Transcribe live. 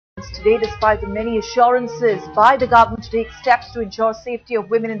Today, despite the many assurances by the government to take steps to ensure safety of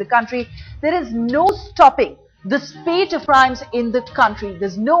women in the country, there is no stopping the spate of crimes in the country.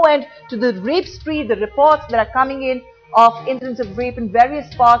 There's no end to the rape spree, the reports that are coming in of incidents of rape in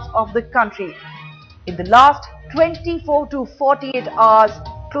various parts of the country. In the last 24 to 48 hours,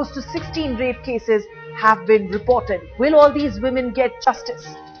 close to 16 rape cases have been reported. Will all these women get justice?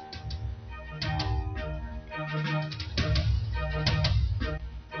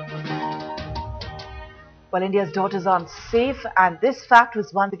 Well, India's daughters aren't safe, and this fact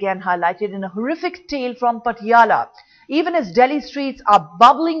was once again highlighted in a horrific tale from Patiala. Even as Delhi streets are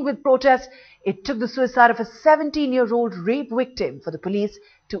bubbling with protests, it took the suicide of a 17-year-old rape victim for the police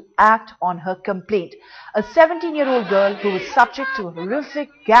to act on her complaint. A 17-year-old girl who was subject to a horrific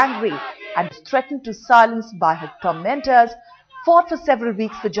gang rape and was threatened to silence by her tormentors fought for several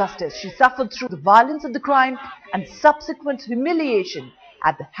weeks for justice. She suffered through the violence of the crime and subsequent humiliation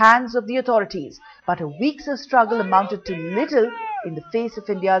at the hands of the authorities. But her weeks of struggle amounted to little in the face of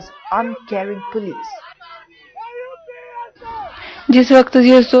India's uncaring police. जिस वक्त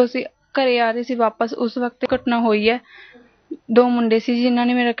जी ਅਸੀਂ ਘਰੇ ਆ ਰਹੇ ਸੀ ਵਾਪਸ ਉਸ ਵਕਤ ਘਟਨਾ ਹੋਈ ਹੈ। ਦੋ ਮੁੰਡੇ ਸੀ ਜਿਨ੍ਹਾਂ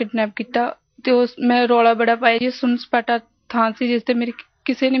ਨੇ ਮੇਰਾ ਕਿਡਨੈਪ ਕੀਤਾ ਤੇ ਉਸ ਮੈਂ ਰੌਲਾ ਬੜਾ ਪਾਇਆ ਜੀ ਸੁਣ ਸਪਾਟਾ ਥਾਂ ਸੀ ਜਿਸ ਤੇ ਮੇਰੀ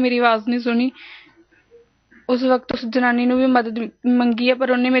ਕਿਸੇ ਨੇ ਮੇਰੀ ਆਵਾਜ਼ ਨਹੀਂ ਸੁਣੀ। ਉਸ ਵਕਤ ਉਸ ਜਨਾਨੀ ਨੂੰ ਵੀ ਮਦਦ ਮੰਗੀ ਹੈ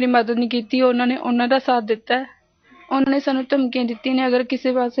ਪਰ ਉਹਨੇ ਮੇਰੀ ਮਦਦ ਨਹੀਂ ਕੀਤੀ। ਉਹਨਾਂ ਦਾ ਸਾਥ ਦਿੱਤਾ ਹੈ। ਉਹਨਾਂ ਨੇ ਸਾਨੂੰ ਧਮਕੀਆਂ ਦਿੱਤੀਆਂ ਨੇ ਅਗਰ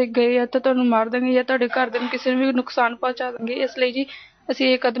ਕਿਸੇ ਪਾਸੇ ਗਏ ਆ ਤਾਂ ਤੁਹਾਨੂੰ ਮਾਰ ਦਾਂਗੇ ਜਾਂ ਤੁਹਾਡੇ ਘਰ ਦੇ ਨੂੰ ਕਿਸੇ ਨੂੰ ਵੀ ਨੁਕਸਾਨ ਪਹੁੰਚਾ ਦਾਂਗੇ। ਇਸ ਲਈ ਜੀ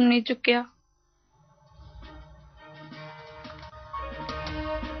ਅਸੀਂ ਇਹ ਕਦਮ ਨਹੀਂ ਚੁੱਕਿਆ।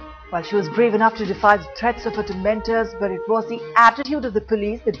 Well, she was brave enough to defy the threats of her tormentors, but it was the attitude of the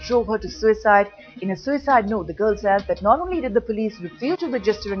police that drove her to suicide. In a suicide note, the girl said that not only did the police refuse to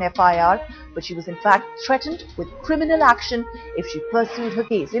register an FIR, but she was in fact threatened with criminal action if she pursued her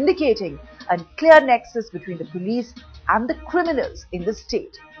case, indicating a clear nexus between the police and the criminals in the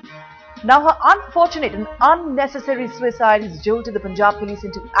state. Now, her unfortunate and unnecessary suicide has jolted the Punjab police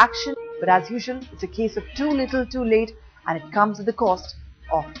into action, but as usual, it's a case of too little, too late, and it comes at the cost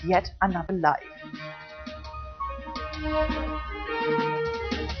of yet another life.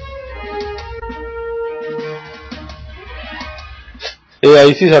 ਇਹ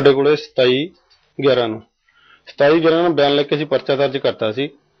ਆਈ ਸੀ ਸਾਡੇ ਕੋਲੇ 27/11 ਨੂੰ 27/11 ਨੂੰ ਬਿਆਨ ਲੈ ਕੇ ਅਸੀਂ ਪਰਚਾ ਦਰਜ ਕਰਤਾ ਸੀ।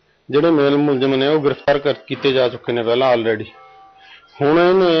 ਜਿਹੜੇ ਮੇਲ ਮੁਲਜ਼ਮ ਨੇ ਉਹ ਗ੍ਰਿਫਤਾਰ ਕੀਤੇ ਜਾ ਚੁੱਕੇ ਨੇ ਪਹਿਲਾਂ ਆਲਰੇਡੀ। ਹੁਣ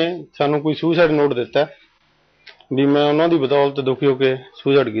ਇਹਨੇ ਸਾਨੂੰ ਕੋਈ ਸੁਸਾਈਡ ਨੋਟ ਦਿੱਤਾ ਵੀ ਮੈਂ ਉਹਨਾਂ ਦੀ ਬਦੌਲਤ ਦੁਖੀ ਹੋ ਕੇ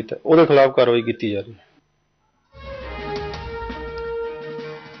ਸੁਸਾਈਡ ਕੀਤਾ, ਉਹਦੇ ਖਿਲਾਫ ਕਾਰਵਾਈ ਕੀਤੀ ਜਾ ਰਹੀ ਹੈ।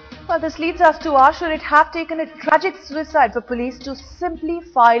 Well, this leads us to ask, should it have taken a tragic suicide for police to simply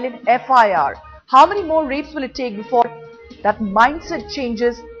file an FIR? How many more rapes will it take before that mindset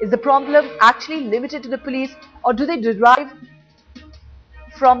changes? Is the problem actually limited to the police, or do they derive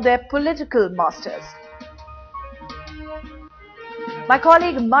from their political masters? My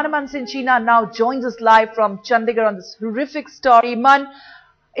colleague Manaman Sinchina now joins us live from Chandigarh on this horrific story. Man,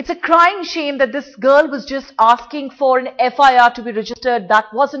 it's a crying shame that this girl was just asking for an FIR to be registered. That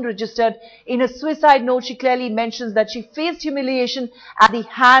wasn't registered. In a suicide note, she clearly mentions that she faced humiliation at the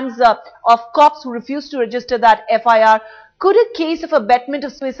hands of cops who refused to register that FIR. Could a case of abetment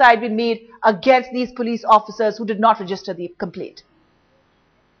of suicide be made against these police officers who did not register the complaint?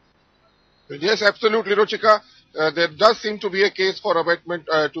 Yes, absolutely, Ruchika. There does seem to be a case for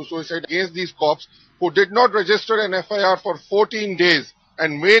abetment to suicide against these cops who did not register an FIR for 14 days.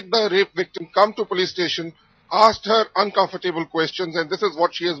 And made the rape victim come to police station, asked her uncomfortable questions, and this is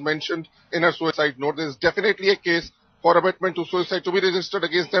what she has mentioned in her suicide note. There is definitely a case for abetment to suicide to be registered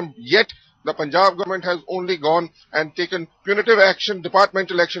against them, yet the Punjab government has only gone and taken punitive action,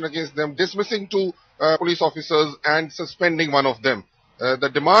 departmental action against them, dismissing two police officers and suspending one of them.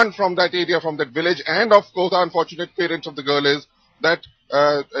 The demand from that area, from that village, and of course the unfortunate parents of the girl is that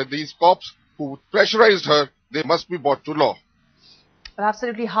these cops who pressurized her, they must be brought to law. An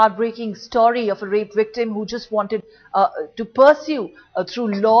absolutely heartbreaking story of a rape victim who just wanted to pursue through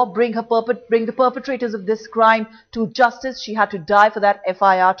law, bring the perpetrators of this crime to justice. She had to die for that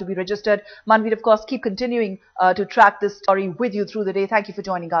FIR to be registered. Manveer, of course, keep continuing to track this story with you through the day. Thank you for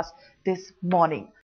joining us this morning.